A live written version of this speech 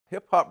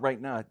Hip hop right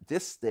now at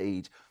this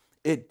stage,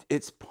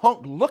 it's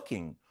punk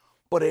looking,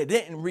 but it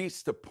didn't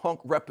reach the punk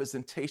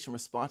representation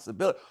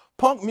responsibility.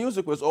 Punk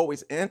music was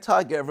always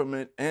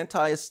anti-government,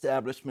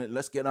 anti-establishment.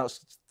 Let's get our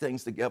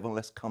things together and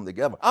let's come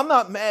together. I'm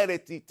not mad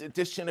at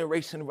this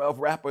generation of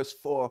rappers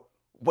for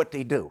what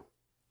they do,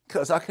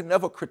 because I can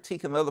never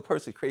critique another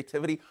person's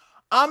creativity.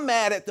 I'm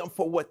mad at them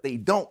for what they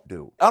don't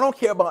do. I don't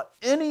care about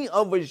any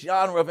other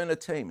genre of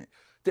entertainment.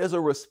 There's a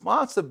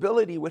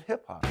responsibility with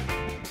hip hop.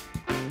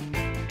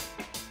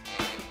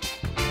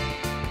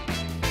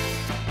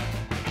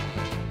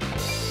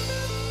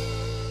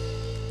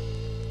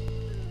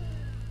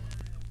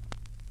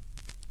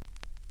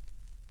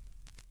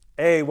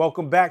 Hey,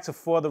 welcome back to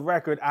For the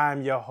Record.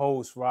 I'm your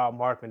host, Rob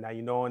Markman. Now,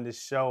 you know, on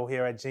this show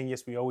here at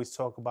Genius, we always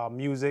talk about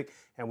music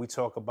and we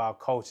talk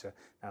about culture.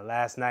 Now,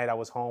 last night I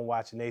was home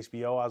watching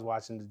HBO. I was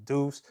watching The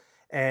Deuce.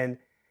 And,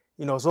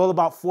 you know, it's all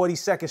about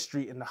 42nd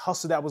Street and the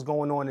hustle that was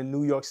going on in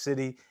New York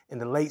City in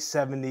the late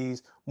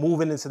 70s,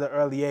 moving into the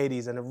early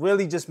 80s. And it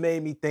really just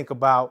made me think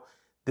about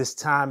this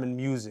time in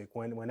music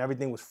when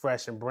everything was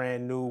fresh and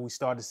brand new. We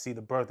started to see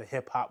the birth of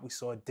hip hop. We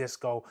saw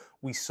disco.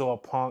 We saw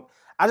punk.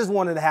 I just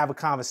wanted to have a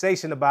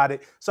conversation about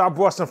it, so I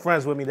brought some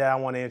friends with me that I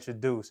want to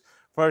introduce.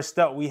 First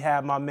up, we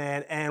have my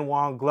man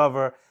Anwan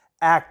Glover,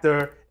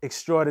 actor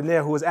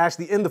extraordinaire, who was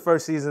actually in the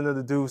first season of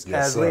The Deuce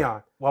as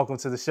Leon. Welcome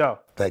to the show.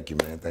 Thank you,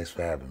 man. Thanks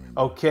for having me. Man.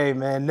 Okay,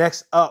 man.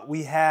 Next up,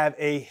 we have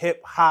a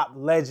hip-hop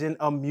legend,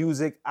 a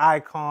music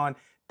icon,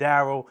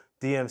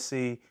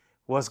 Run-D.M.C.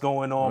 What's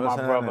going on, my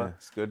brother?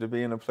 It's good to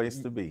be in a place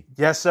to be.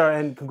 Yes, sir,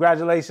 and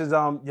congratulations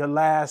on your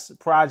last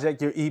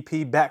project, your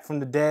EP, Back from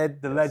the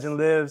Dead, The Legend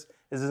Lives.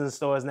 Is in the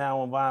stores now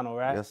on vinyl,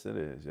 right? Yes, it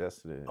is.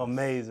 Yes, it is.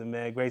 Amazing,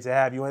 man. Great to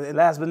have you. And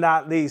last but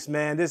not least,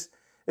 man, this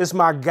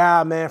my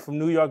guy, man, from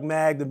New York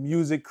Mag, the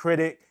music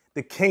critic,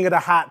 the king of the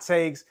hot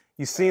takes.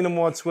 You've seen him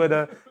on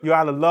Twitter. You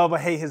either love or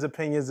hate his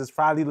opinions. It's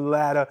probably the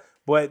latter.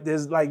 But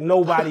there's like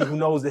nobody who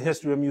knows the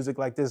history of music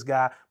like this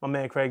guy, my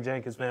man Craig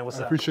Jenkins, man. What's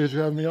up? I appreciate you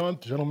having me on,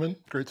 gentlemen.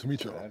 Great to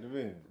meet you all.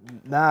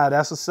 Nah,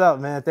 that's what's up,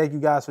 man. Thank you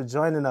guys for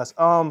joining us.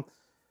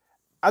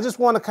 I just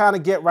want to kind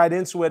of get right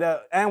into it.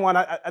 Anwan,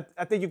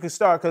 I think you can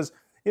start because,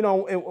 you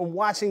know, in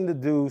watching The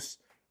Deuce,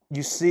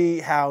 you see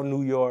how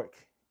New York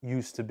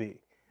used to be.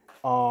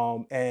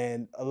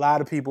 And a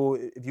lot of people,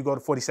 if you go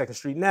to 42nd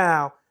Street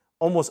now,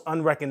 almost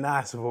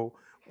unrecognizable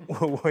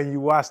when you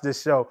watch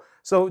this show.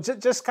 So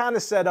just kind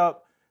of set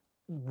up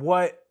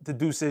what The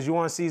Deuce is. You're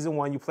on season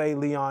 1, you play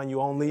Leon, you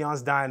own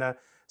Leon's Diner.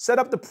 Set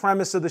up the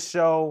premise of the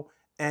show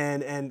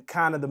and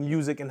kind of the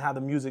music and how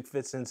the music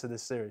fits into the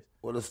series.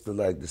 Well, it's the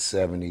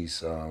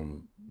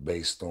 70s,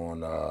 based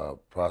on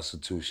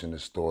prostitution,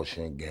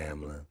 extortion,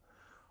 gambling.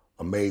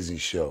 Amazing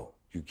show.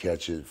 You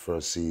catch it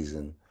first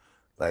season.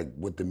 Like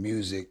with the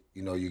music,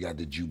 you know, you got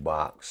the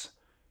jukebox,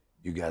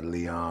 you got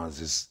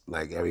Leon's. It's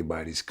like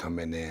everybody's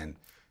coming in,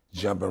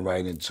 jumping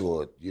right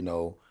into it. You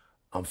know,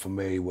 I'm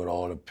familiar with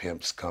all the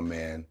pimps come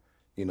in.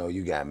 You know,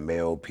 you got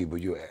male people,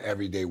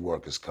 everyday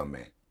workers come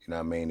in. You know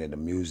what I mean? And the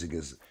music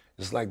is,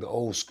 it's like the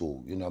old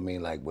school, you know what I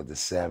mean? Like with the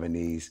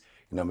 70s,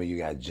 you know what I mean? You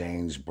got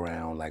James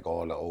Brown, like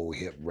all the old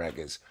hip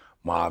records,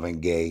 Marvin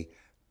Gaye,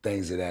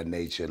 things of that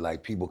nature.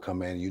 Like people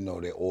come in, you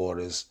know their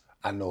orders.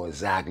 I know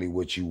exactly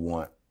what you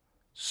want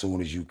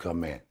soon as you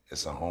come in.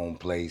 It's a home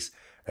place,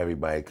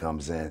 everybody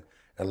comes in.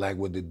 And like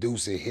with The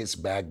Deuce, it hits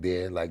back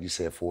there, like you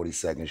said,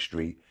 42nd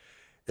Street.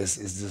 It's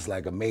just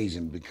like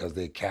amazing because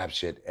they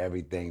captured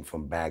everything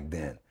from back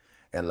then.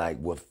 And like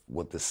with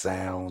the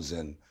sounds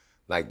and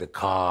like the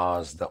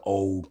cars, the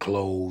old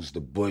clothes, the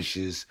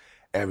bushes,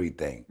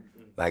 everything.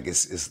 Like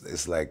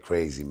it's like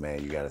crazy,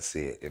 man. You gotta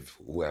see it if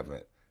who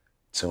haven't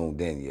tuned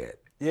in yet.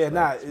 Yeah,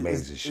 like,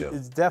 amazing show.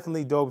 It's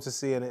definitely dope to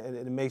see, and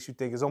it makes you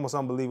think. It's almost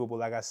unbelievable,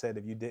 like I said,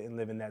 if you didn't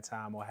live in that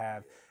time or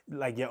have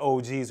like your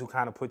OGs who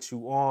kind of put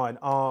you on.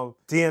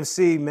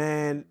 DMC,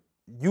 man,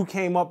 you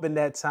came up in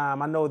that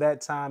time. I know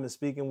that time, and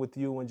speaking with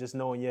you and just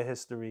knowing your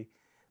history,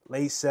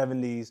 late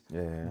 70s,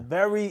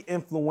 very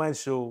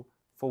influential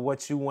for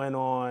what you went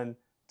on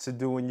to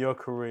do in your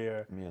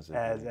career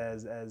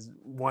as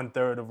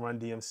 1/3 of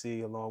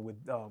Run-D.M.C. along with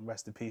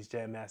rest in peace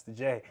Jam Master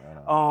Jay.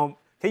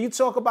 Can you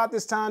talk about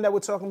this time that we're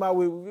talking about?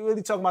 We're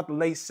really talking about the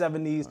late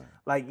 70s. Right.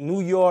 Like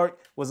New York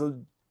was a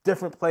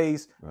different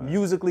place. Right.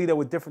 Musically, there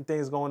were different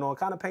things going on.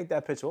 Kind of paint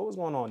that picture. What was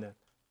going on there?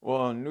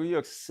 Well, in New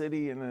York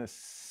City in the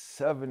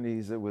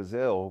 70s, it was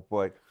ill,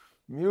 but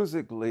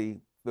musically,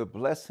 the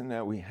blessing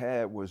that we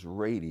had was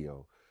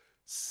radio.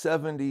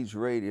 70s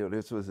radio.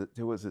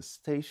 There was a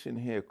station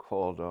here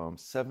called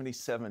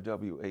 77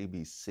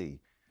 WABC.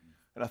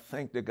 And I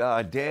think the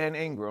guy, Dan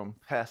Ingram,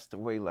 passed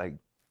away like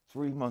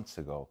 3 months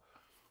ago.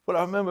 But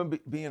I remember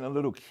being a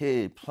little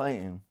kid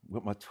playing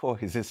with my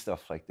toys and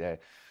stuff like that.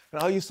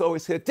 And I used to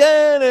always hear,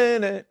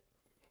 da-da-da.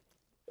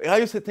 And I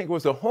used to think it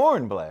was a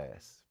horn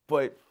blast.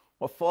 But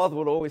my father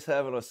would always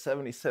have it on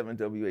 77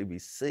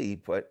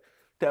 WABC, but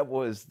that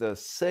was the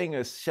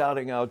singers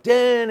shouting out,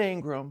 Dan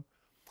Ingram.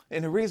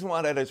 And the reason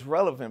why that is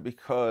relevant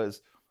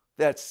because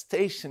that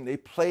station, they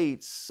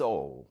played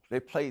soul.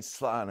 They played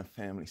Sly and the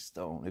Family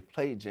Stone. They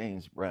played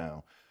James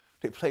Brown.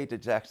 They played the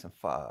Jackson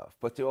 5,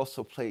 but they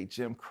also played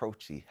Jim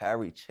Croce,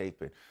 Harry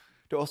Chapin.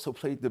 They also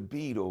played the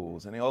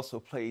Beatles, and they also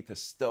played the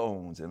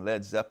Stones and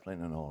Led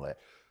Zeppelin and all that.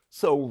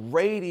 So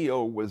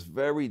radio was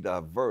very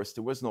diverse.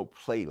 There was no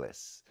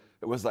playlist.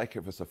 It was like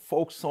if it was a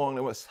folk song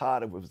that was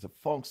hot, if it was a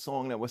funk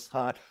song that was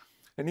hot.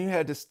 And you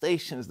had the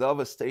stations, the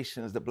other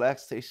stations, the black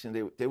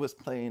station, they was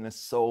playing the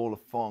soul, the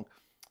funk,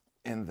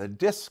 and the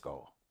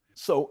disco.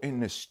 So in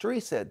the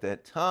streets at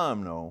that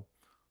time, though,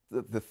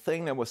 the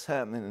thing that was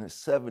happening in the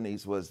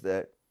 70s was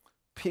that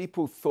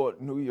people thought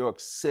New York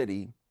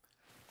City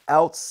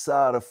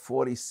outside of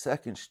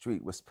 42nd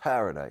Street was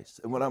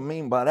paradise. And what I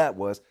mean by that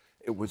was,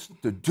 it was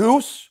the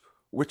Deuce,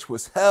 which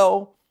was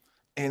hell,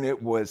 and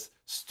it was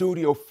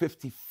Studio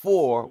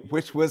 54,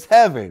 which was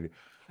heaven.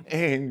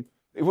 And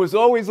it was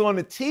always on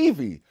the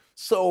TV.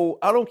 So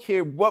I don't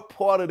care what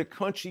part of the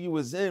country you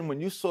was in,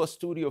 when you saw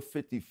Studio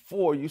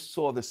 54, you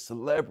saw the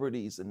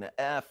celebrities and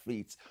the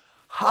athletes.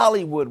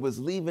 Hollywood was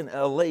leaving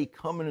LA,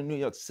 coming to New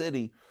York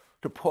City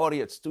to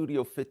party at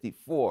Studio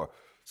 54.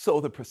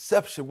 So the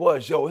perception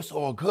was, yo, it's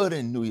all good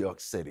in New York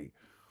City.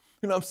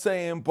 You know what I'm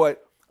saying?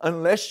 But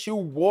unless you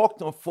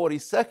walked on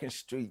 42nd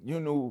Street, you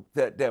knew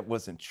that that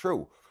wasn't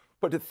true.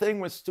 But the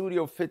thing with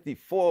Studio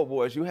 54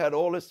 was you had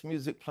all this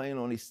music playing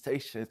on these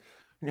stations,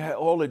 and you had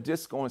all the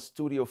disco in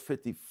Studio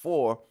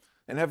 54,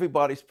 and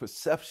everybody's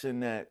perception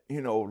that, you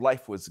know,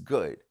 life was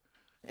good.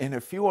 And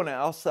if you're on the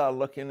outside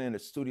looking in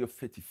at Studio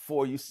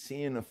 54, you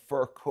seeing the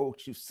fur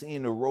coats, you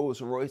seeing the Rolls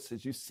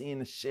Royces, you seeing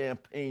the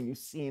champagne, you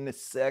seeing the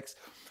sex,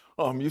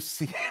 you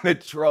seeing the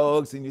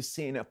drugs, and you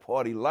seeing that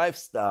party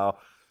lifestyle.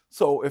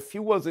 So if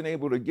you wasn't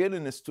able to get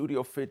into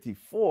Studio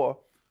 54,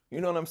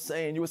 you know what I'm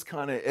saying, you was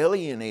kind of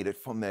alienated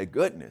from that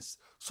goodness.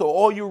 So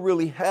all you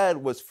really had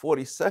was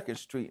 42nd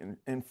Street.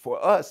 And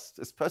for us,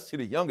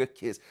 especially the younger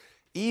kids,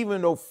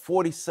 even though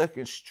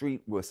 42nd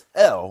Street was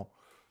hell,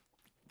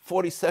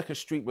 42nd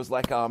Street was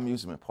like our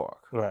amusement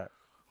park. Right.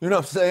 You know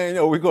what I'm saying?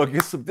 Yo, we're going to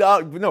get some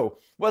dollars. No, it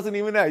wasn't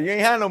even that. You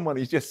ain't had no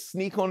money. You just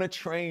sneak on a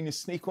train, you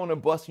sneak on a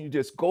bus, and you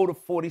just go to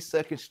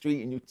 42nd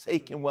Street and you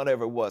take in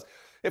whatever it was.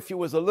 If you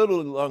was a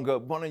little longer,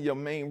 one of your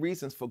main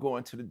reasons for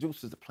going to the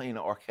Deuce is to play in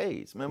the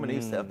arcades. Remember, they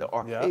used to have the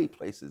arcade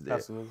places there.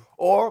 Absolutely.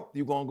 Or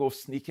you're going to go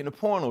sneak in the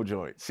porno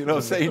joints. You know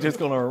what I'm saying? You're just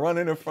going to run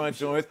in the front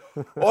joints.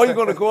 Or you're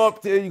going to go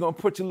up there, you're going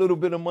to put your little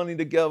bit of money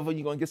together.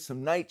 You're going to get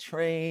some Night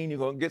Train. You're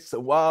going to get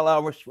some Wild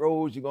Irish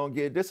Rose. You're going to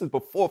get, this is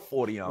before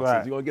 40 ounces.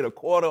 Right. You're going to get a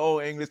quarter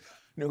old English,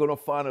 and you're going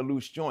to find a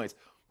loose joints.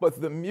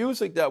 But the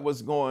music that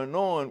was going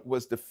on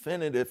was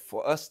definitive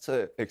for us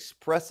to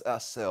express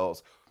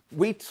ourselves.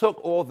 We took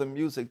all the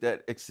music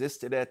that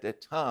existed at that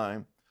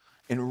time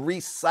and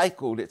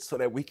recycled it so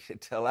that we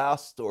could tell our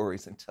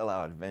stories and tell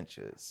our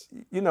adventures.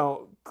 You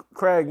know,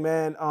 Craig,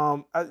 man,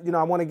 I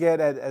want to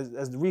get at,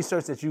 as the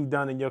research that you've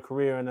done in your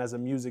career and as a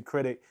music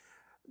critic,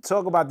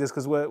 talk about this,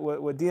 because what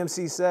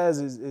DMC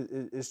says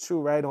is true,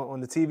 right? On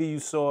the TV, you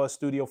saw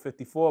Studio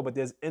 54, but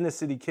there's inner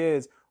city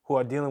kids who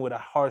are dealing with a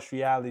harsh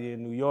reality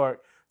in New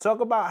York.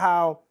 Talk about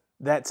how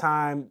that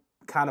time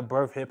kind of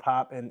birth hip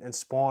hop and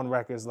spawn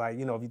records, like,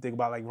 you know, if you think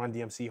about like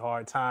Run-D.M.C,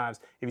 Hard Times,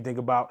 if you think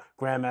about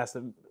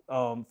Grandmaster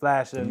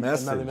Flash and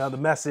another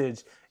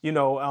Message, you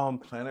know,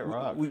 Planet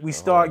Rock. We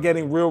start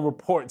getting real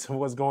reports of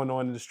what's going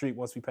on in the street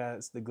once we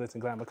pass the glitz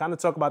and glamour. Kind of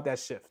talk about that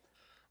shift.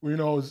 Well, you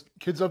know, it was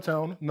kids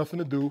uptown, nothing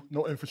to do,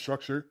 no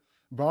infrastructure,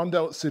 bombed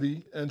out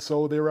city, and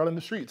so they were out in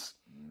the streets.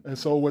 And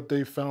so what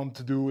they found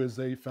to do is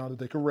they found that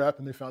they could rap,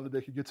 and they found that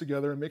they could get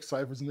together and make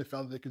ciphers, and they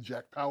found that they could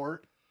jack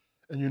power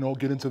and, you know,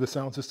 get into the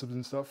sound systems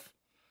and stuff.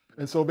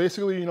 And so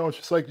basically, you know, it's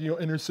just like, you know,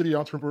 inner city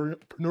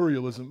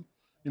entrepreneurialism,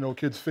 you know,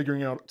 kids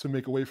figuring out to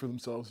make a way for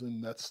themselves,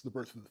 and that's the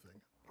birth of the thing.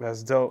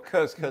 That's dope.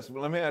 Because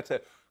let me tell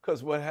you,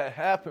 because what had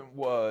happened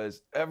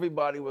was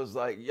everybody was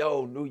like,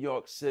 yo, New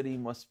York City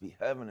must be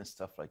heaven and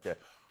stuff like that.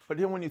 But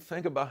then when you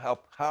think about how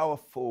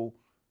powerful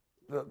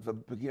the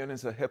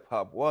beginnings of hip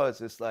hop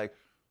was, it's like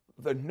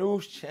the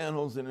news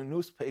channels and the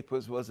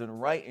newspapers wasn't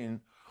writing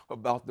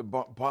about the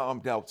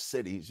bombed out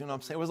cities. You know what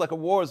I'm saying? It was like a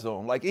war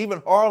zone. Like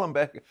even Harlem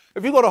back,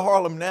 if you go to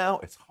Harlem now,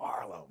 it's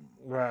Harlem.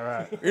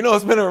 Right. You know,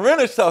 it's been a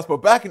renaissance, but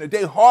back in the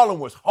day, Harlem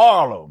was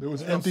Harlem. There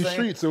was You know empty what I'm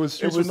saying? streets. There was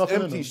streets with nothing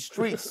in empty them.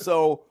 streets.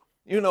 So,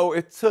 you know,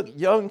 it took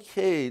young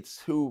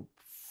kids who,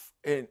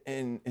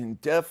 in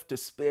death,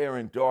 despair,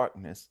 and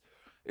darkness,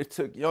 it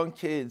took young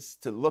kids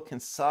to look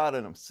inside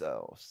of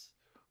themselves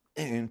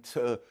and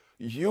to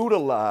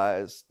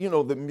utilize, you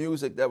know, the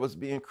music that was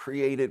being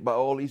created by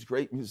all these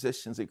great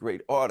musicians and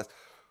great artists.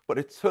 But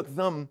it took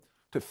them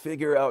to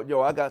figure out,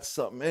 yo, I got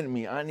something in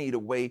me. I need a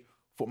way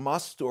for my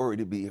story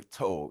to be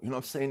told. You know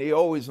what I'm saying? They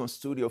always on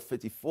Studio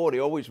 54, they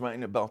always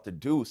writing about the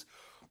Deuce.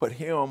 But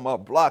here on my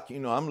block, you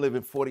know, I'm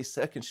living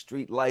 42nd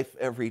Street life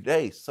every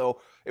day. So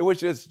it was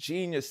just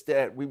genius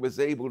that we was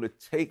able to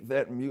take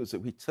that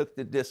music. We took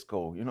the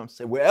disco, you know what I'm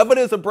saying? Wherever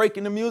there's a break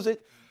in the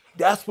music,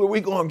 that's where we're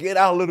going to get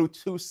our little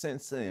 2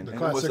 cents in. The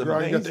And it was classic,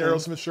 right? You got the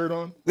amazing. Aerosmith shirt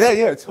on?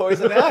 Yeah,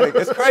 Toys in the Attic.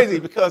 It's crazy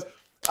because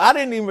I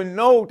didn't even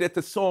know that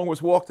the song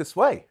was Walk This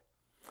Way.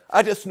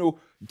 I just knew,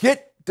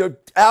 get the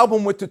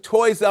album with the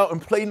toys out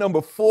and play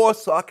number 4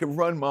 so I could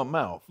run my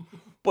mouth.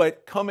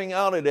 But coming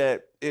out of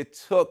that, it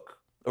took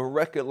a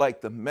record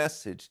like The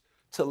Message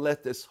to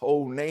let this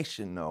whole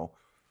nation know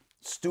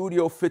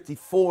Studio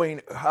 54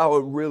 ain't how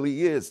it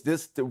really is.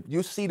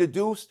 You see the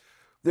Deuce?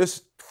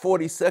 This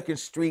 42nd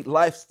Street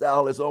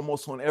lifestyle is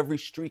almost on every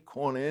street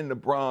corner in the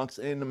Bronx,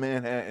 in the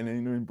Manhattan,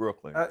 and in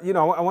Brooklyn. You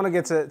know, I want to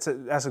get to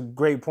that's a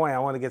great point. I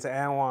want to get to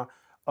Anwan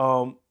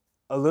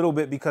a little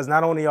bit because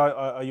not only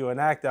are you an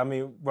actor, I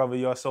mean, brother,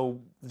 you're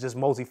so just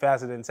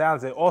multifaceted and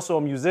talented. Also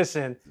a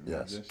musician.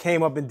 Yes.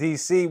 Came up in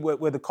D.C.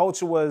 where the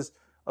culture was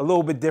a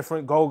little bit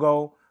different,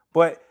 go-go.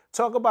 But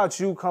talk about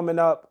you coming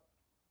up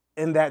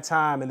in that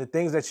time and the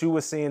things that you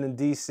were seeing in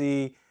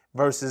D.C.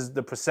 versus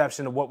the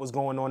perception of what was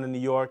going on in New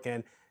York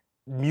and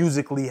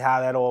musically how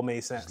that all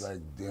made sense. It's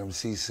like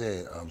DMC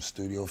said,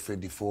 Studio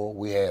 54,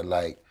 we had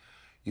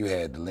you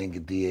had the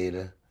Lincoln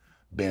Theater,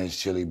 Ben's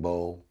Chili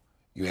Bowl,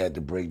 you had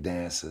the break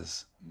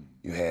dancers,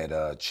 you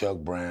had Chuck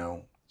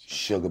Brown,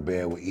 Sugar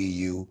Bear with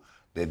EU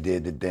that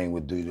did the thing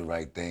with Do the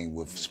Right Thing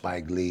with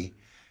Spike Lee.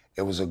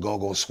 It was a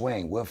go-go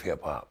swing with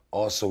hip hop.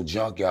 Also,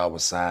 Junkyard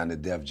was signed to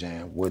Def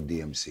Jam with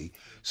DMC,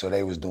 so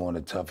they was doing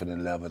the Tougher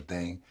Than Leather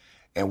thing.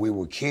 And we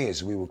were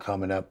kids, we were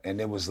coming up,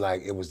 and it was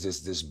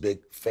this big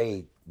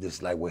fade,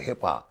 with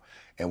hip hop.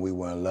 And we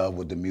were in love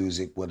with the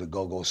music, with the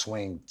go-go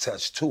swing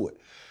touch to it.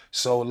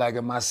 So like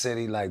in my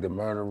city, like the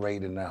murder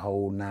rate and the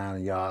whole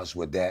 9 yards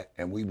with that,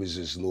 and we was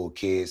just little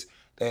kids.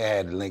 They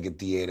had the Lincoln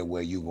Theater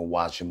where you can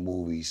watch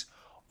movies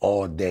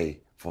all day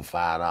for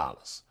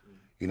 $5.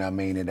 You know what I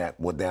mean? And that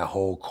with that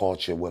whole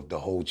culture, with the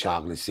whole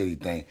Chocolate City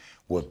thing,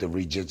 with the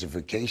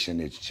regentrification,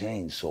 it's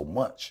changed so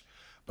much.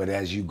 But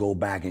as you go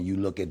back and you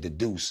look at the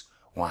Deuce,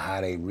 on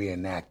how they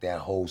reenact that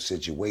whole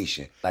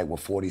situation, like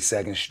with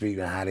 42nd Street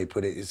and how they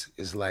put it, it's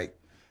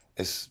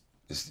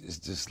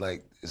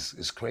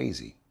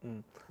crazy.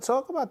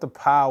 Talk about the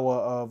power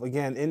of,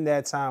 again, in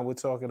that time, we're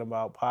talking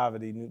about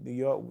poverty. New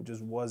York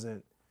just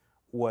wasn't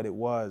what it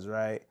was,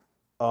 right?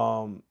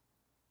 And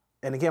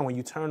again, when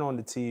you turn on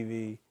the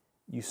TV,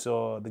 you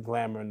saw the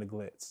glamour and the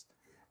glitz.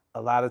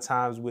 A lot of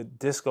times with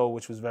disco,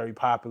 which was very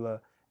popular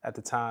at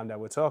the time that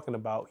we're talking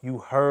about, you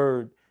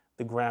heard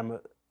the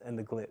glamour and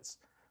the glitz.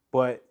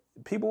 But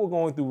people were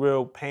going through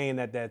real pain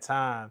at that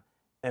time.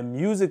 And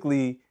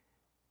musically,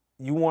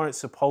 you weren't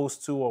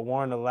supposed to or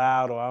weren't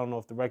allowed, or I don't know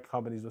if the record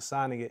companies were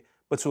signing it,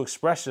 but to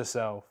express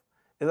yourself.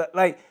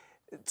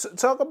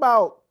 Talk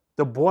about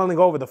the boiling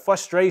over, the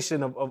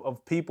frustration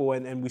of people,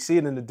 and we see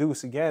it in the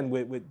Deuce again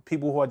with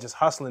people who are just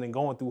hustling and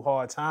going through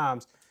hard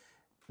times.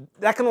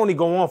 That can only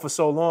go on for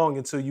so long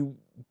until you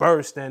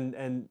burst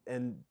and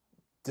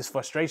this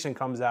frustration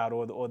comes out,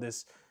 or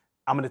this,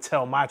 I'm going to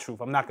tell my truth.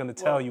 I'm not going to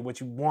tell you what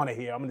you want to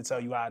hear. I'm going to tell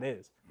you how it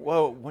is.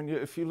 Well,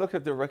 if you look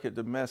at the record,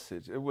 The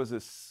Message, it was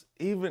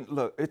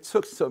it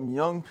took some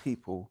young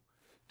people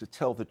to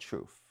tell the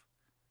truth.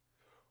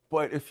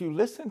 But if you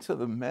listen to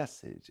The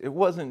Message, it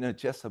wasn't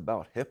just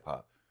about hip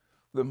hop.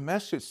 The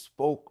Message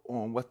spoke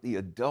on what the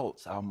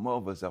adults, our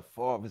mothers, our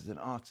fathers and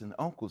aunts and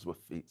uncles were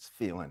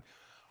feeling.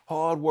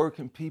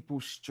 Hardworking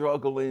people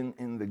struggling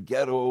in the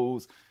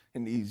ghettos,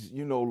 in these,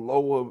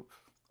 lower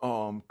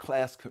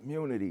class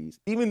communities.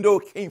 Even though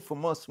it came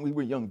from us when we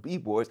were young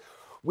B-boys,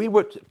 we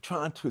were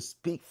trying to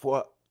speak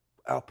for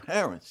our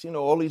parents.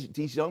 All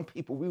these young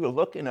people, we were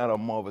looking at our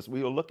mothers,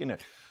 we were looking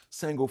at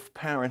single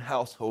parent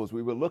households,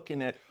 we were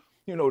looking at,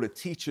 the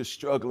teachers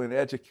struggling, the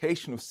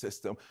educational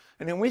system.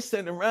 And then we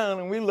sitting around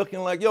and we looking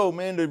like, yo,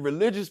 man, the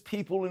religious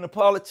people and the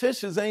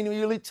politicians ain't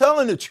really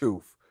telling the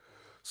truth.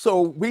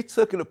 So we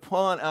took it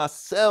upon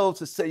ourselves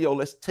to say, yo,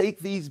 let's take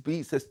these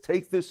beats, let's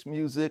take this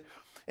music,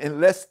 and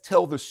let's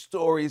tell the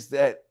stories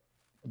that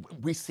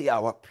we see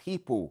our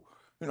people,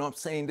 what I'm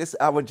saying?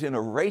 Our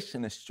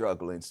generation is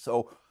struggling.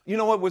 So, you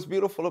know what was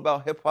beautiful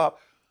about hip hop?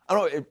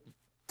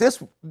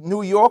 This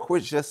New York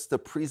was just the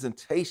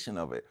presentation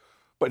of it,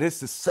 but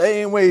it's the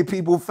same way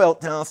people felt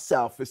down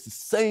south. It's the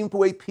same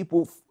way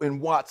people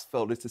in Watts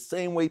felt. It's the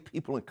same way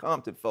people in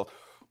Compton felt.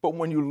 But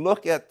when you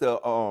look at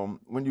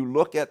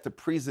the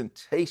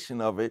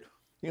presentation of it,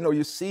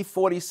 you see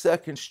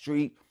 42nd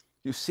Street,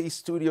 you see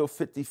Studio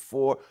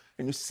 54,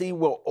 and you see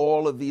where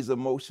all of these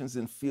emotions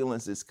and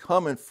feelings is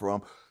coming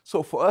from.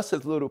 So for us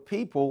as little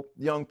people,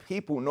 young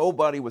people,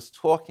 nobody was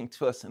talking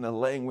to us in a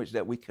language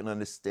that we can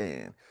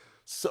understand.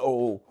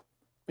 So,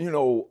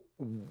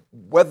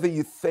 whether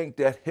you think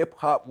that hip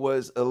hop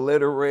was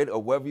illiterate,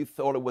 or whether you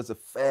thought it was a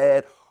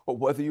fad, or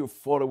whether you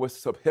thought it was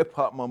some hip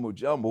hop mumbo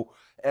jumbo,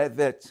 at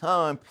that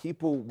time,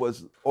 people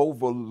was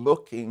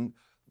overlooking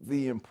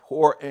the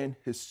important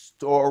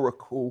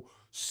historical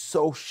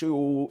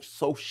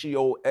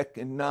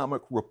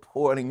socio-economic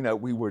reporting that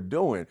we were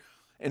doing.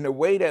 And the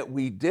way that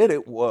we did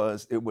it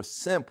was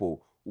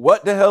simple.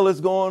 What the hell is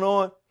going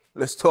on?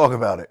 Let's talk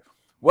about it.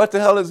 What the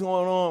hell is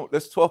going on?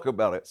 Let's talk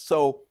about it.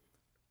 So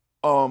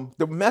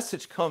the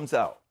Message comes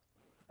out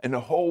and the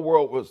whole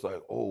world was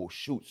like, oh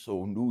shoot,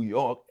 so New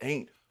York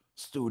ain't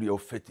Studio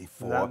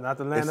 54. Not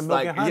the land of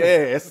milk and honey.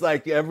 Yeah, it's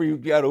like every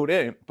ghetto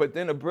then. But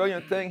then a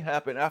brilliant thing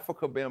happened.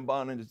 Africa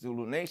Bambaataa and the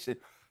Zulu Nation,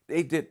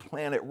 they did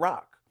Planet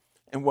Rock.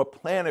 And what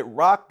Planet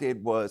Rock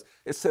did was,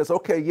 it says,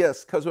 okay,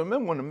 yes, because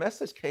remember when the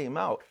message came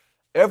out,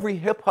 every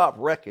hip hop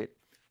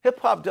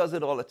does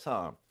it all the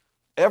time.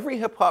 Every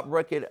hip hop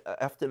record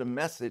after the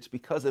message,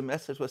 because the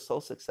message was so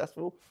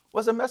successful,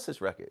 was a message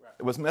record. Right.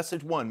 It was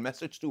message 1,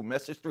 message 2,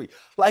 message 3.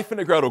 Life in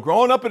the ghetto,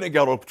 growing up in the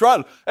ghetto.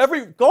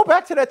 Go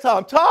back to that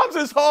time. Times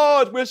is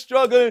hard, we're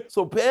struggling.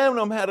 So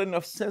Bam had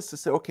enough sense to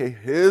say, okay,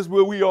 here's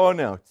where we are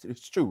now.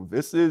 It's true,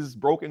 this is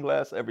broken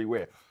glass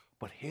everywhere,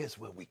 but here's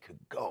where we could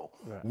go.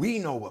 Right. We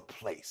know a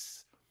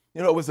place.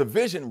 You know, it was a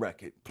vision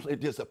record.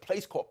 There's a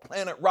place called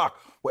Planet Rock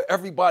where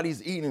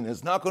everybody's eating.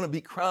 There's not going to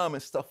be crime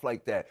and stuff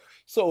like that.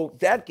 So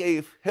that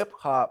gave hip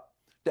hop,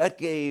 that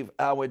gave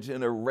our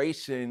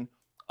generation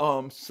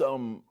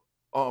some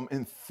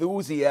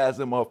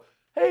enthusiasm of,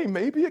 hey,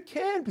 maybe it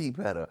can be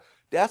better.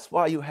 That's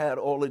why you had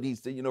all of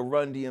these, you know,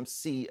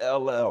 Run-D.M.C,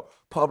 LL,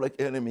 Public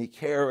Enemy,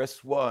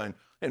 KRS-One,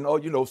 and all,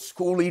 you know,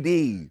 Schoolie D.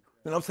 You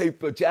know what I'm saying?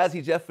 But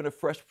Jazzy Jeff and the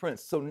Fresh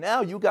Prince. So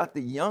now you got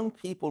the young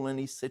people in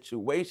these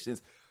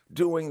situations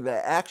doing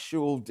the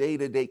actual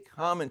day-to-day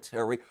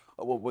commentary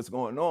of what was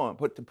going on.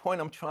 But the point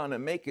I'm trying to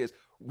make is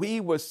we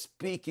were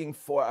speaking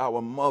for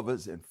our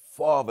mothers and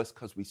fathers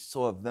because we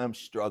saw them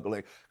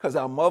struggling, because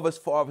our mothers,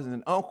 fathers,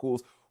 and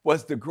uncles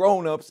was the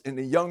grown-ups and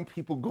the young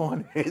people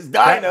going to his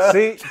diner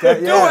to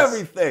do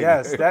everything.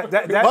 Yes,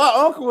 my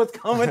uncle was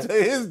coming to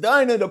his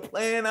diner to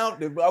plan out,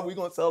 are we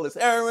going to sell this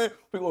heroin?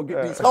 We're going to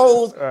get these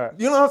hoes.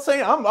 You know what I'm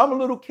saying? I'm a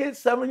little kid,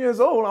 7 years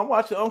old. I'm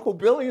watching Uncle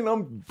Billy and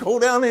I'm go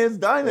down to his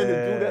diner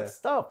to do that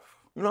stuff.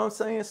 You know what I'm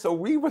saying? So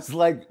we was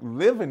like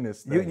living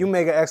this thing. You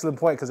make an excellent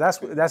point, because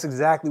that's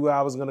exactly where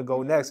I was going to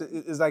go next.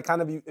 It's like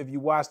kind of if you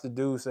watch the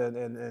Deuce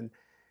and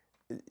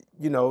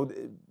you know,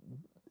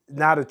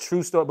 not a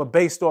true story, but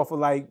based off of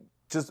like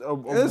just a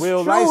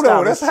real lifestyle.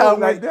 Though. That's how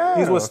like down.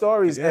 These were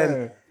stories. Yeah.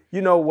 And you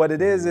know what it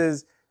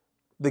is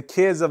the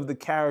kids of the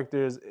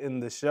characters in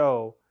the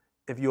show,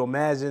 if you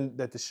imagine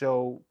that the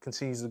show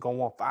continues to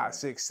go on 5,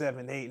 6,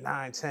 7, 8,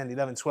 9, 10,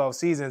 11, 12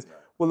 seasons,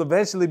 will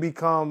eventually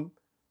become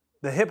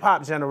the hip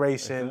hop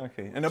generation.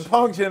 Exactly. And the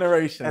punk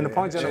generation. And the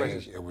punk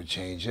generation. It would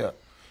change up.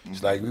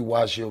 It's like we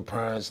watch your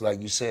parents,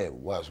 like you said,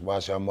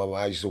 watch our mother.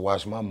 I used to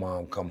watch my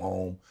mom come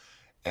home,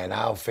 and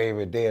our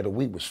favorite day of the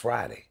week was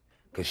Friday,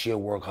 because she'll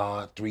work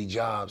hard, 3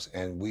 jobs,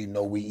 and we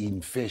know we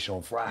eating fish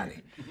on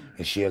Friday.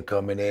 And she'll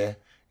come in there,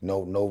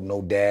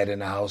 no dad in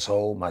the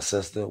household, my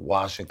sister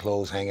washing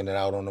clothes, hanging it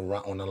out on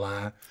the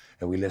line,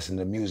 and we listen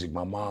to music.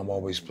 My mom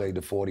always played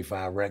the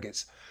 45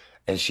 records,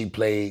 and she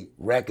played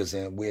records,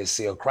 and we'd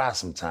see her cry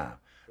sometime.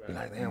 Be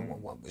like, damn,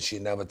 but she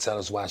never tell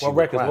us why she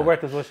was crying. What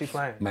records was she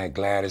playing? Man,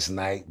 Gladys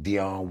Knight,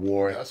 Dionne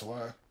Warwick. That's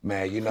why.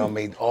 Man, you know what I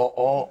mean?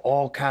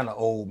 All kind of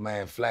old,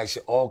 man,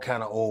 flagship, all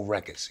kind of old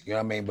records. You know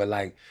what I mean? But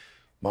like,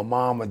 my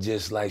mama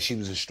just like, she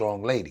was a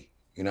strong lady.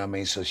 You know what I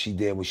mean? So she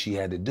did what she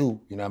had to do,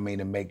 you know what I mean,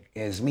 to make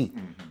ends meet.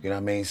 You know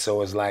what I mean?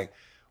 So it's like,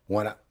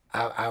 when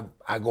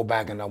I go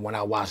back and when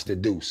I watch The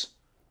Deuce,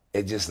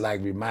 it just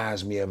like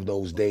reminds me of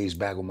those days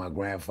back with my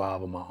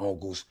grandfather, my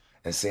uncles,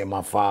 and seeing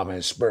my father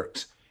in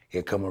spurts.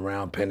 He'd come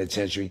around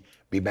penitentiary,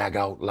 be back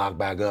out, locked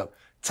back up,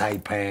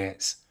 tight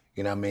pants,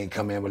 you know what I mean?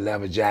 Come in with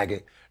leather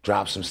jacket,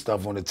 drop some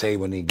stuff on the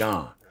table, and he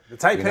gone. The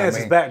tight pants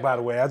is back, by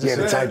the way.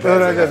 The tight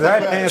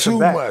pants too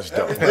much,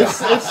 though. It's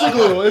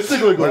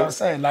cyclical. What I'm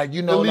saying, like,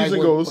 you know, like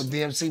what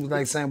DMC was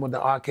like saying with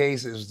the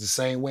arcades, it was the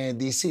same way in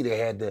DC. They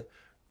had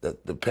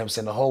the pimps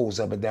and the hoes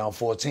up and down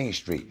 14th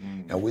Street.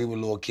 And we were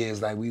little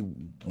kids, like, we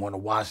want to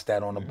watch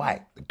that on the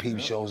bike, the peep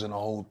shows and the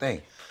whole thing.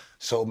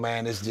 So,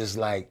 man, it's just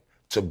like,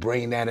 to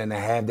bring that and to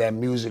have that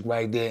music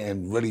right there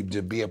and really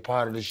to be a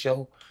part of the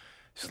show,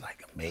 it's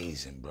like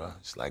amazing, bro.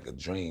 It's like a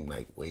dream,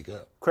 like wake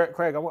up. Craig,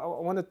 I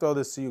want to throw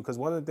this to you, because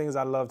one of the things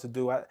I love to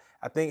do, I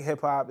think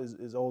hip hop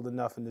is old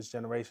enough in this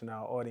generation,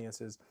 our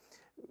audience is,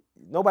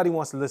 nobody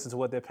wants to listen to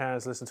what their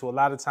parents listen to. A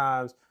lot of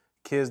times,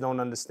 kids don't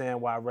understand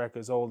why a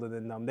record's older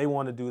than them. They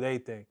want to do their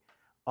thing.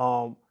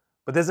 But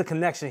there's a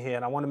connection here,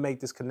 and I want to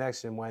make this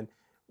connection.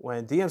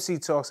 When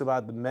DMC talks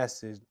about the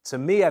message, to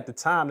me at the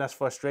time, that's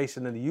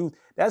frustration in the youth.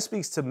 That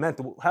speaks to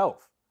mental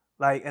health.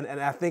 Like, and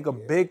I think a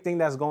big thing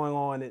that's going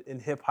on in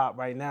hip hop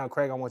right now,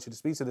 Craig, I want you to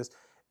speak to this,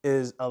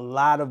 is a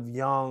lot of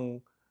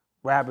young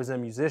rappers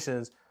and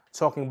musicians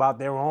talking about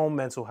their own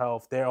mental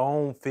health, their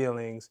own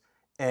feelings,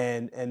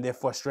 and their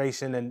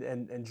frustration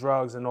and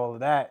drugs and all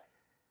of that.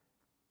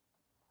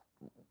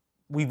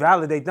 We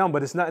validate them,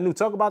 but it's nothing new.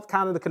 Talk about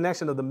kind of the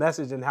connection of the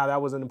message and how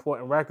that was an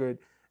important record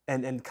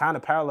and kind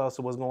of parallels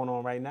to what's going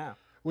on right now.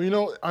 Well, you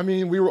know, I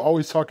mean, we were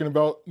always talking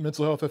about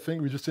mental health. I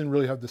think we just didn't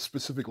really have the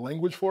specific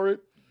language for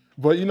it.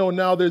 But, you know,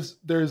 now there's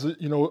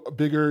you know,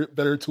 bigger,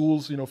 better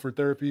tools, you know, for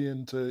therapy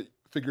and to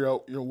figure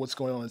out, you know, what's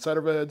going on inside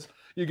of our heads.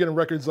 You're getting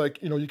records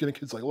like, you know, you're getting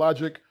kids like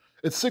Logic.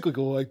 It's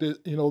cyclical. Like,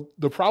 you know,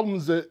 the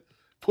problems that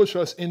push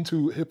us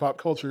into hip hop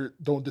culture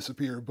don't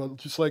disappear. But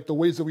just like the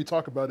ways that we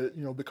talk about it,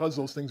 you know, because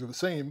those things are the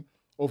same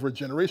over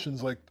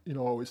generations, like, you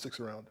know, always sticks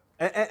around.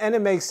 And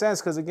it makes sense,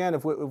 because again,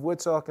 if we're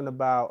talking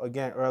about,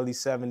 again, early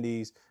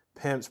 70s,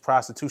 pimps,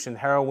 prostitution,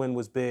 heroin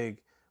was big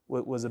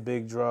was a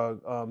big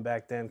drug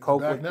back then.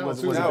 Coke back now,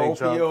 was too. a Now big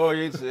drug.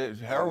 opioids,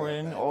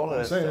 heroin, all of that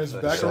I'm saying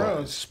stuff. it's back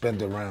around.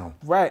 Spend around.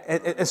 Right,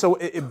 and so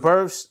it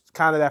births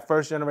kind of that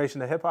first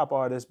generation of hip hop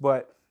artists.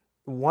 But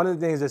one of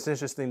the things that's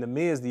interesting to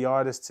me is the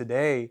artists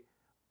today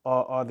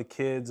are the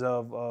kids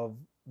of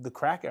the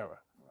crack era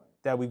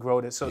that we grew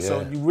up. So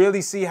you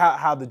really see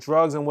how the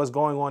drugs and what's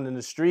going on in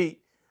the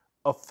street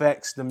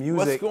affects the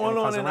music. What's going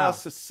on in our around.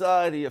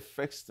 society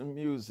affects the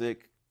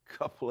music a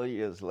couple of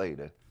years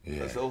later. Yeah.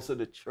 Because those are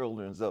the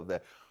children's of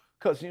that.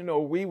 Because, you know,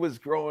 we was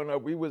growing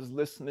up, we was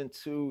listening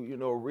to, you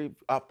know,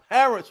 our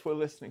parents were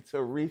listening to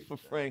Aretha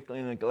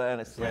Franklin and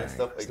Gladys and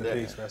stuff like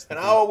that. And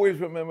I always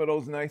remember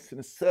those nights in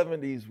the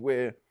 70s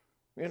where,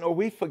 you know,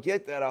 we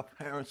forget that our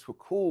parents were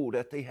cool,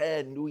 that they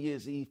had New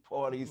Year's Eve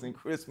parties and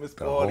Christmas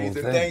parties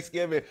and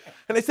Thanksgiving.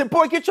 And they said,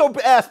 boy, get your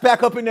ass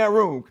back up in that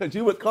room. Because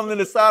you would come to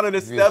the side of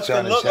the steps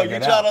and look like you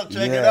trying to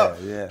check it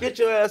out. Yeah. Get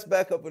your ass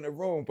back up in the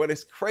room. But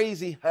it's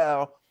crazy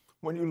how,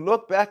 when you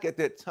look back at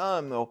that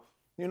time, though,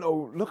 you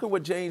know, look at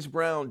what James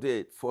Brown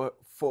did for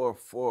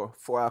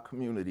our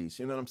communities.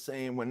 You know what I'm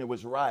saying? When there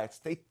was riots,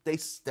 they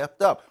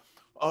stepped up.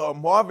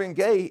 Marvin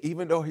Gaye,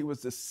 even though he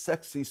was the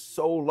sexy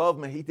soul love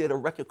man, he did a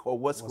record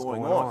called What's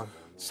Going On.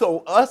 So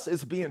us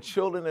as being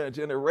children of a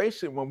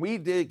generation, when we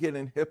did get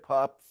in hip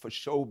hop for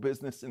show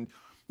business and,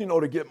 you know,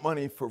 to get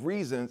money for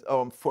reasons,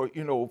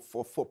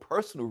 for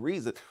personal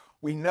reasons,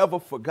 we never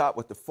forgot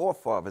what the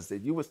forefathers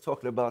did. You was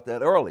talking about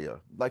that earlier,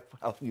 like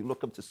how you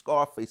look up to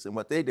Scarface and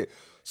what they did.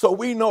 So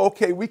we know,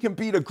 okay, we can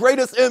be the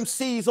greatest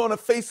MCs on the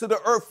face of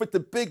the earth with the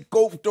big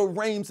gold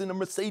domes and the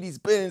Mercedes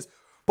Benz,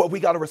 but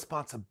we got a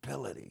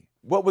responsibility.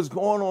 What was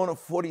going on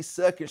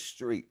 42nd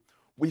Street,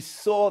 we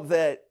saw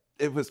that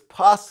it was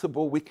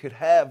possible we could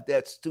have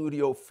that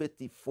Studio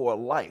 54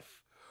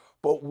 life,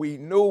 but we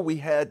knew we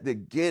had to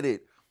get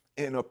it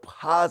in a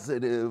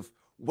positive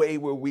way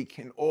where we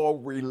can all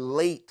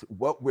relate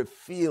what we're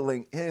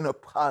feeling in a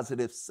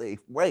positive,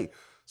 safe way.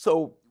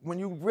 So when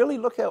you really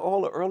look at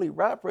all the early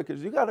rap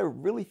records, you got to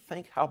really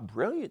think how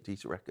brilliant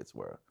these records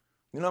were.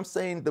 You know what I'm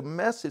saying? The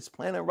message,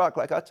 Planet Rock,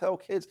 like I tell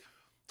kids,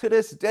 to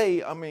this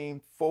day, I mean,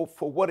 for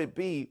what it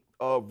be,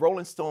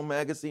 Rolling Stone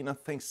magazine, I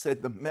think,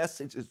 said The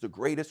Message is the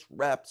greatest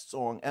rap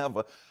song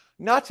ever.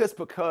 Not just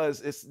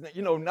because it's,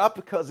 you know, not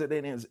because it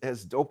ain't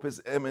as dope as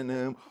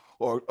Eminem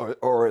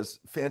or as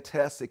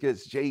fantastic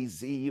as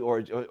Jay-Z or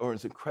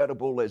as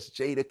incredible as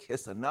Jada,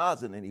 Kiss, or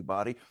Nas and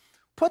anybody.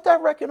 Put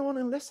that record on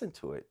and listen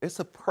to it. It's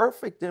a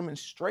perfect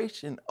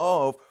demonstration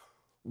of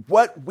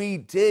what we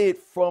did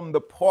from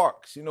the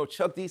parks. You know,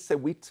 Chuck D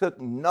said we took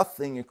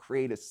nothing and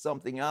created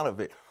something out of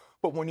it.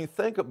 But when you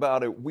think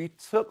about it, we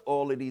took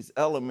all of these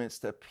elements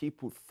that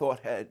people thought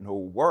had no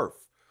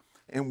worth,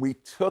 and we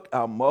took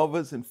our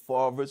mothers and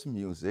fathers'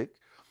 music,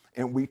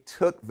 and we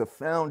took the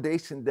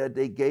foundation that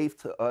they gave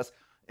to us,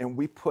 and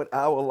we put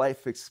our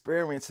life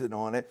experiences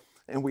on it,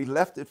 and we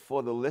left it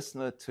for the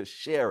listener to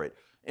share it.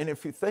 And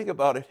if you think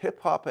about it, hip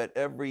hop at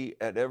every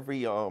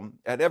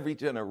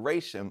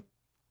generation,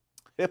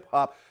 hip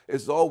hop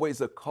is always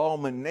a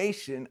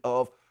culmination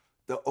of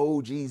the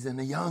OGs and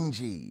the young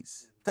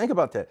Gs. Think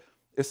about that.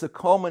 It's a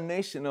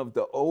culmination of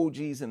the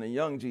OGs and the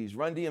young Gs.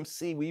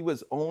 Run-D.M.C, we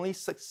was only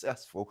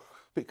successful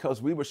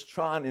because we was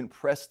trying to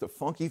impress the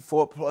Funky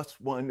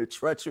 4+1, the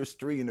Treacherous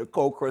 3, and the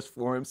Cold Crush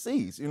 4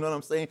 MCs. You know what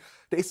I'm saying?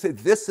 They said,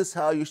 this is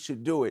how you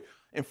should do it.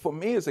 And for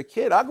me as a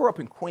kid, I grew up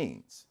in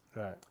Queens.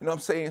 Right. You know what I'm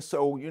saying?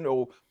 So, you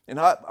know, and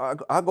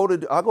I go to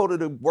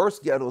the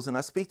worst ghettos and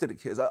I speak to the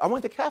kids. I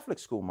went to Catholic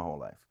school my whole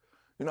life.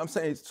 You know what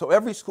I'm saying? So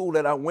every school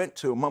that I went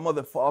to, my mother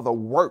and father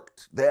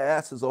worked their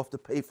asses off to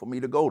pay for me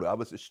to go to. I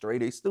was a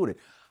straight A student.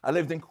 I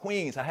lived in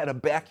Queens. I had a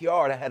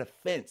backyard. I had a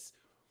fence.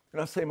 You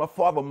know what I'm saying? My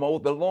father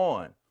mowed the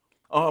lawn.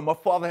 My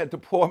father had the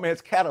poor man's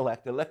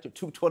Cadillac, the Electric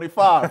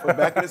 225 from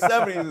back in the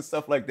 70s and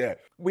stuff like that.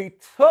 We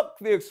took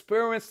the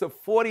experience of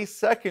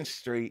 42nd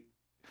Street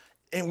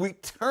and we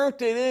turned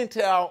it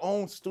into our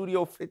own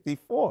Studio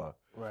 54.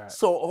 Right.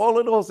 So all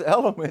of those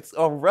elements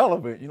are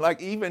relevant.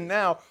 Like even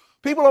now,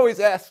 people always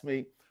ask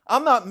me,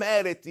 I'm not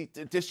mad at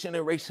this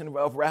generation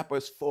of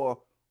rappers for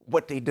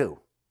what they do,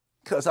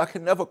 because I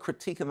can never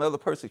critique another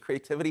person's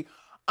creativity.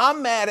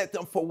 I'm mad at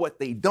them for what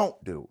they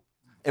don't do.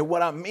 And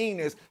what I mean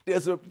is, I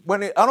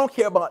don't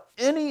care about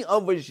any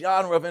other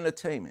genre of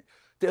entertainment.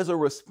 There's a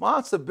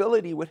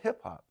responsibility with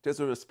hip hop. There's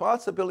a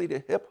responsibility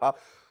to hip hop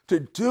to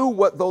do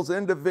what those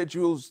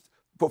individuals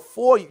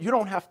before you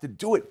don't have to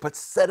do it, but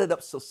set it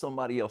up so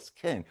somebody else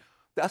can.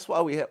 That's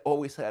why we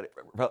always had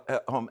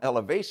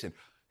elevation.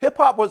 Hip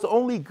hop was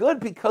only good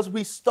because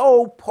we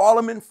stole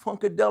Parliament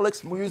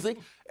Funkadelic's music,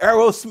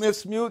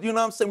 Aerosmith's music, you know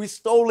what I'm saying? We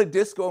stole the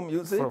disco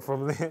music.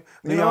 From Leon's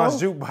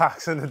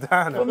jukebox in the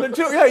diner.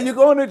 Yeah, you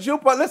go in the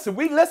jukebox. Listen,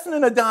 we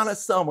listening to Donna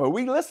Summer.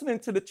 We listening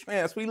to the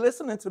Trance. We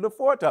listening to the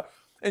Four Top.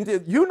 And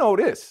you know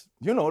this.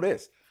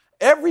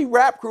 Every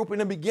rap group in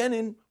the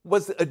beginning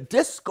was a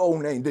disco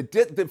name.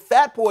 The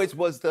Fat Boys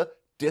was the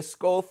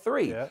Disco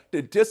 3. Yeah.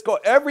 The disco,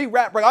 every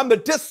rapper, I'm the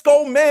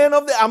disco man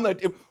of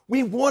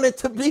we wanted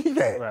to be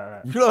that.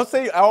 Right. You know what I'm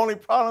saying? Our only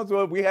problems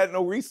were we had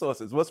no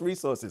resources. What's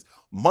resources?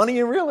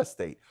 Money and real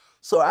estate.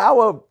 So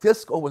our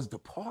disco was the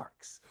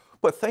parks.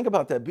 But think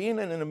about that, being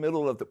in the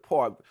middle of the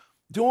park,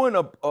 doing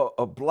a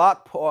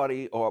block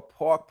party or a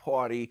park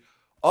party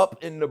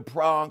up in the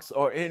Bronx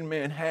or in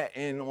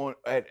Manhattan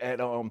at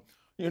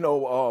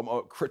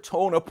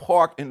Crotona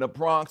Park in the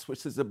Bronx,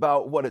 which is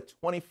about, what, a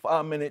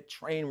 25-minute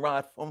train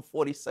ride from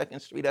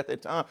 42nd Street at the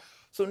time.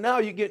 So now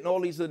you're getting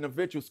all these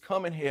individuals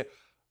coming here.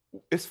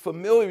 It's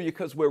familiar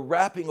because we're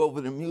rapping over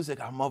the music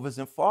our mothers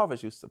and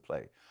fathers used to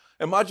play.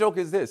 And my joke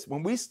is this: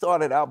 when we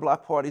started our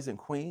block parties in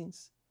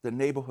Queens, the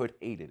neighborhood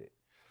hated it.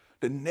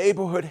 The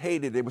neighborhood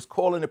hated it. They was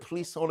calling the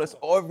police on us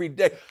every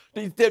day.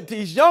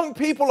 These young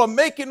people are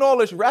making all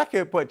this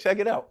racket, but check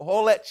it out.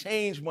 All that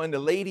changed when the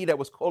lady that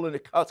was calling the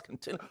cops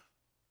continued.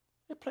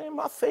 They're playing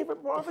my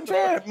favorite Marvin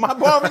Gaye, my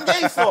Marvin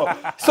Gaye song.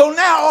 So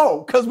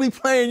now, because we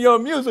playing your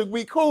music,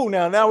 we cool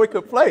now. Now we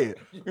could play it.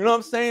 You know what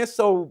I'm saying?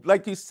 So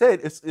like you said,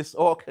 it's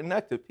all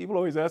connected. People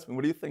always ask me,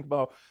 what do you think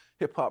about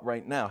hip hop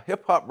right now?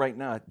 Hip hop right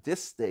now at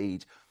this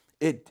stage,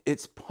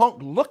 it's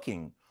punk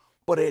looking,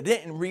 but it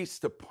didn't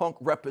reach the punk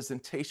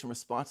representation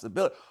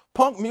responsibility.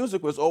 Punk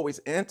music was always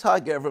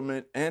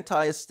anti-government,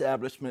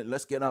 anti-establishment.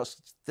 Let's get our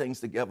things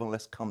together and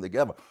let's come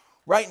together.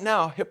 Right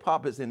now, hip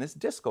hop is in its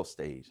disco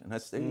stage. And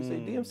that's you say,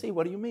 DMC,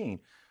 what do you mean?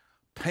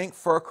 Pink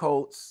fur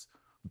coats,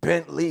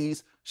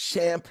 Bentleys,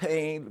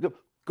 champagne.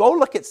 Go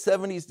look at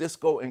 70s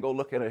disco and go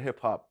look at a hip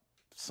hop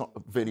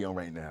video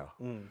right now.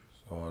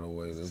 All the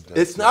way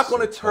it's not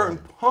going to turn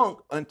punk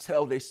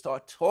until they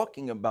start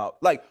talking about,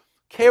 like,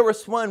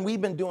 KRS-One,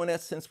 we've been doing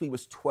that since we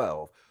was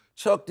 12.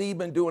 Chuck D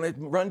been doing it.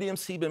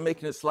 Run-D.M.C been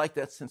making us like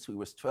that since we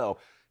was 12.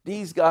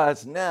 These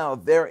guys now,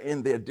 they're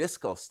in their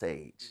disco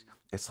stage.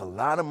 It's a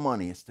lot of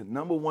money. It's the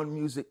 #1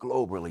 music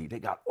globally. They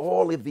got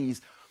all of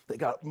these. They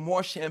got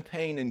more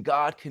champagne than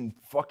God can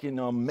fucking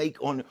make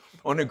on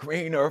the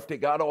green earth. They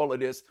got all of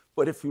this.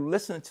 But if you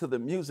listen to the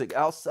music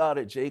outside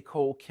of J.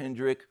 Cole,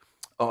 Kendrick,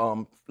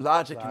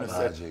 Logic,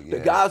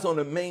 the guys on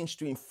the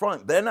mainstream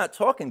front, they're not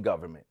talking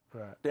government.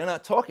 Right. They're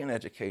not talking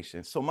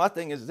education. So my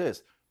thing is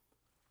this: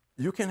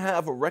 you can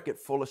have a record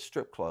full of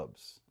strip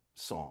clubs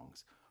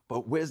songs,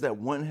 but where's that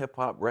one hip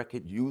hop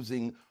record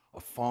using a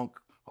funk,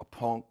 a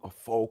punk, a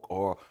folk,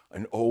 or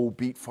an old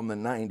beat from the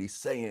 90s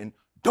saying,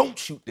 don't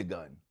shoot the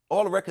gun?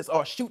 All the records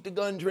are shoot the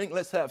gun, drink,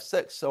 let's have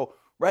sex. So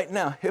right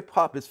now, hip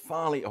hop is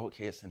finally,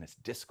 okay, it's in its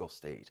disco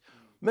stage.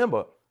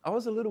 Remember, I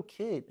was a little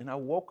kid and I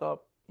woke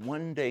up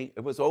one day,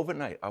 it was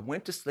overnight. I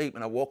went to sleep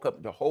and I woke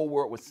up, the whole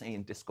world was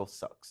saying disco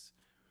sucks.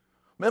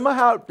 Remember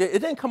how it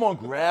didn't come on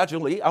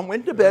gradually? I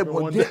went to bed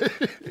one day.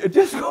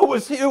 Disco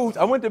was huge.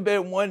 I went to bed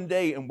one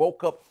day and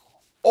woke up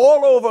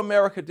all over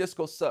America,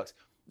 disco sucks.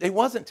 They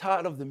wasn't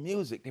tired of the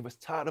music. They was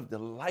tired of the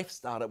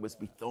lifestyle that was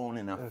be thrown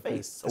in our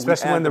face. So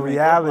especially when the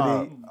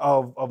reality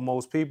of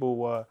most people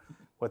were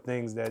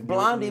things that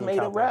Blondie made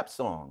a rap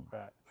song.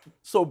 Right.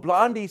 So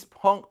Blondie's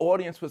punk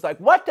audience was like,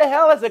 what the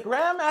hell is a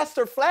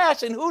Grandmaster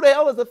Flash and who the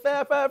hell is a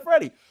Fab Fab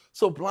Freddy?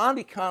 So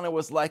Blondie kind of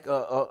was like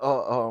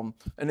an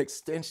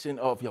extension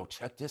of, yo,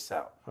 check this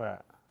out. Right.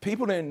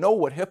 People didn't know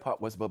what hip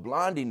hop was, but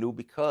Blondie knew,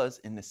 because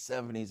in the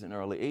 70s and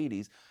early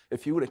 80s,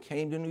 if you would have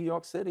came to New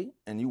York City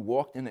and you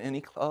walked into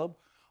any club,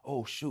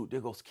 oh shoot,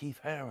 there goes Keith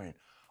Haring.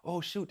 Oh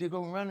shoot, there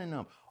goes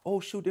Run-D.M.C. Oh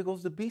shoot, there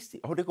goes the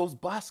Beastie. Oh, there goes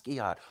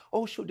Basquiat.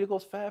 Oh shoot, there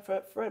goes Fab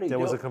Fab Freddy. There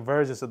was a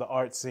convergence of the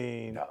art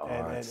scene,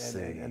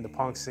 and the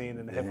punk scene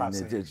and the hip hop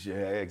scene. Yeah,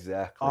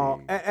 exactly.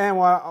 And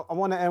I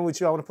want to end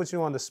with you. I want to put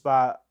you on the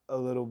spot a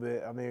little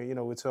bit. I mean,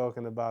 we're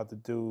talking about the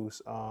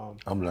Deuce.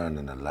 I'm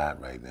learning a lot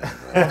right now,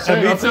 bro.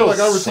 I feel like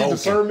I received a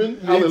sermon.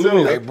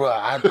 Hallelujah. Hey, bro,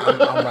 I'm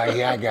right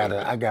here.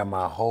 I got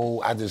my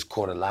whole. I just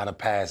caught a lot of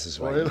passes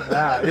right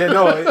now. Yeah,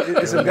 no,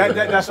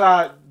 that's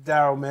why,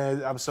 Daryl,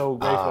 man. I'm so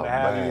grateful to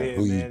have you here,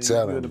 Who man. you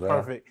telling, You're the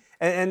bro? perfect.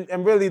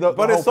 And really, the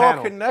but whole it's all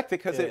panel. connected,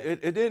 because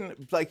it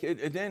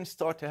didn't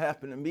start to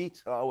happen to me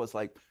till I was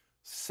like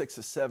 6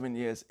 or 7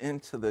 years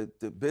into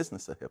the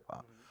business of hip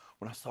hop.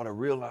 When I started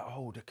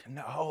realizing,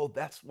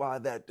 that's why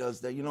that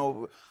does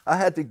that. I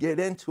had to get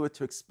into it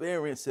to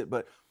experience it.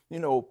 But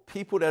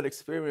people that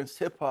experience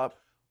hip hop,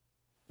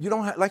 you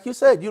don't have, like you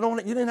said, you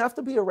didn't have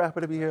to be a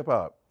rapper to be hip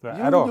hop. Right,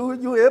 at all.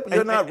 You hip.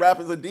 You're not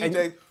rappers or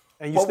DJs.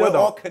 And you but still we're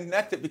don't. all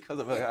connected because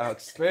of our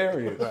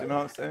experience. You know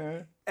what I'm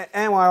saying?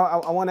 And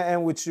I want to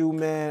end with you,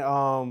 man.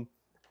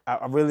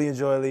 I really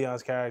enjoy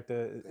Leon's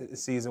character in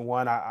season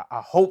 1. I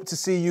hope to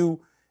see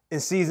you in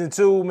season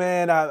 2,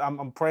 man.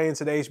 I'm praying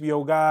to the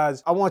HBO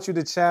guys. I want you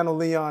to channel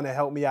Leon and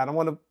help me out. I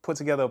want to put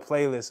together a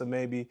playlist of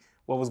maybe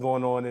what was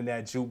going on in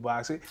that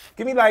jukebox.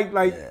 Give me like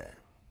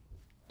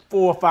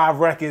 4 or 5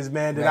 records,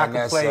 man, that I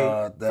can play.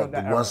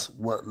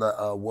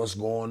 What's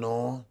going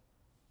on?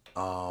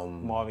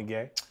 Marvin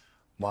Gaye.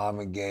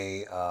 Marvin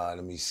Gaye.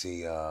 Let me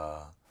see.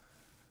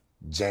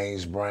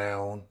 James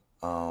Brown.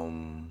 Let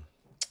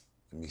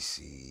me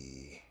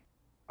see.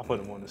 I put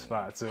him on the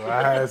spot too.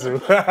 I had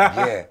to.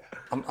 Yeah,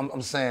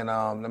 I'm saying.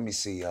 Let me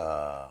see.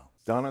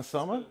 Donna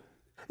Summer.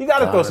 You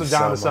gotta throw some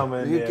Donna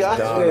Summer in there. You got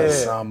Donna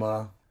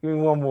Summer. Give me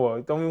one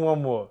more. Throw me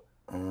one more.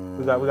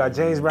 We got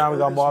James Brown, we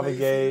got Marvin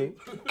Gaye.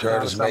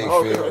 Curtis Oh,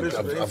 Mayfield.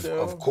 Curtis Mayfield.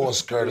 Of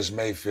course, Curtis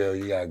Mayfield.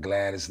 You got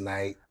Gladys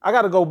Knight. I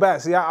got to go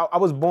back. See, I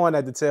was born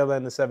at the tail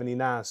end of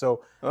 '79,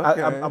 so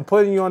Okay. I'm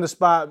putting you on the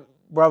spot,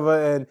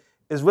 brother, and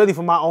it's really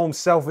for my own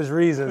selfish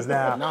reasons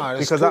now. Nah,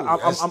 that's because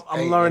cool.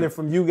 I'm learning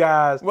from you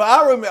guys. Well,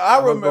 I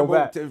go remember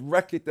back. the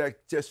record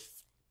that just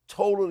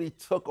totally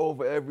took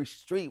over every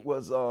street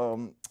was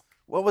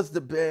what was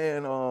the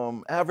band?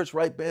 Average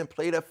Right Band,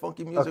 Play That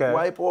Funky Music, Okay.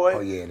 White Boy. Oh,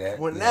 yeah, that.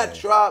 When that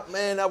dropped,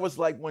 man, that was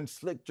like when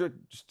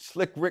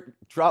Slick Rick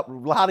dropped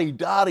Lottie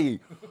Dottie.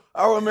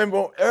 I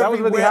remember That was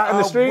everywhere really hot in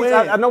the I streets.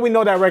 went. I know we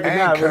know that record And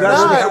now. Was Curtis, that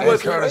really Nah, hot? it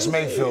was Curtis crazy.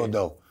 Mayfield,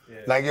 though.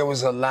 Like, it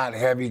was a lot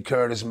heavy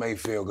Curtis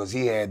Mayfield, because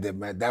he had the,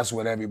 man, that's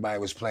what everybody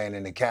was playing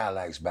in the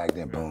Cadillacs back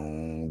then.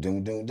 Boom,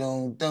 doom, doom,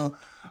 doom, doom.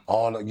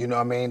 All the, you know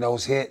what I mean,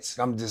 those hits.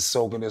 I'm just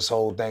soaking this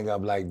whole thing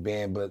up like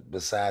being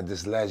beside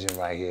this legend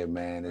right here,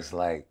 man. It's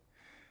like,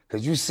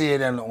 because you see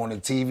it on the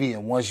TV,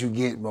 and once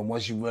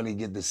you really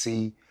get to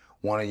see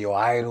one of your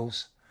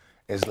idols,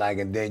 it's like,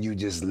 and then you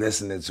just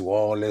listening to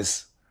all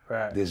this,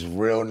 Right. this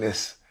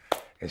realness.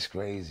 It's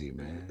crazy,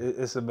 man.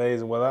 It's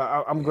amazing.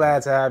 Well, I'm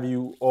glad to have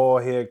you all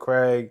here,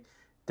 Craig,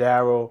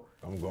 Daryl,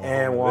 I'm going home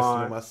and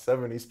listen to my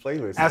Anwan. 70s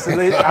playlist.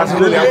 Absolutely, I'm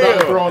absolutely. about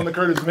to throw on the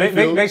Curtis Make,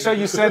 Mayfield. make sure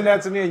you send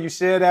that to me and you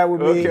share that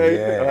with me. Okay,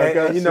 Yeah. I And,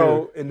 got you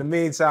know, in the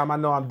meantime, I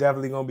know I'm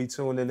definitely gonna be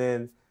tuning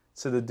in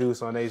to the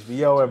Deuce on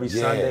HBO every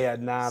Yeah. Sunday at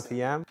 9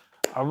 p.m.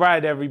 All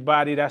right,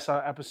 everybody, that's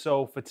our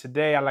episode for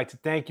today. I'd like to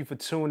thank you for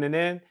tuning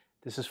in.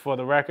 This is For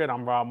the Record.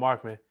 I'm Rob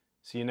Markman.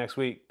 See you next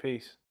week.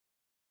 Peace.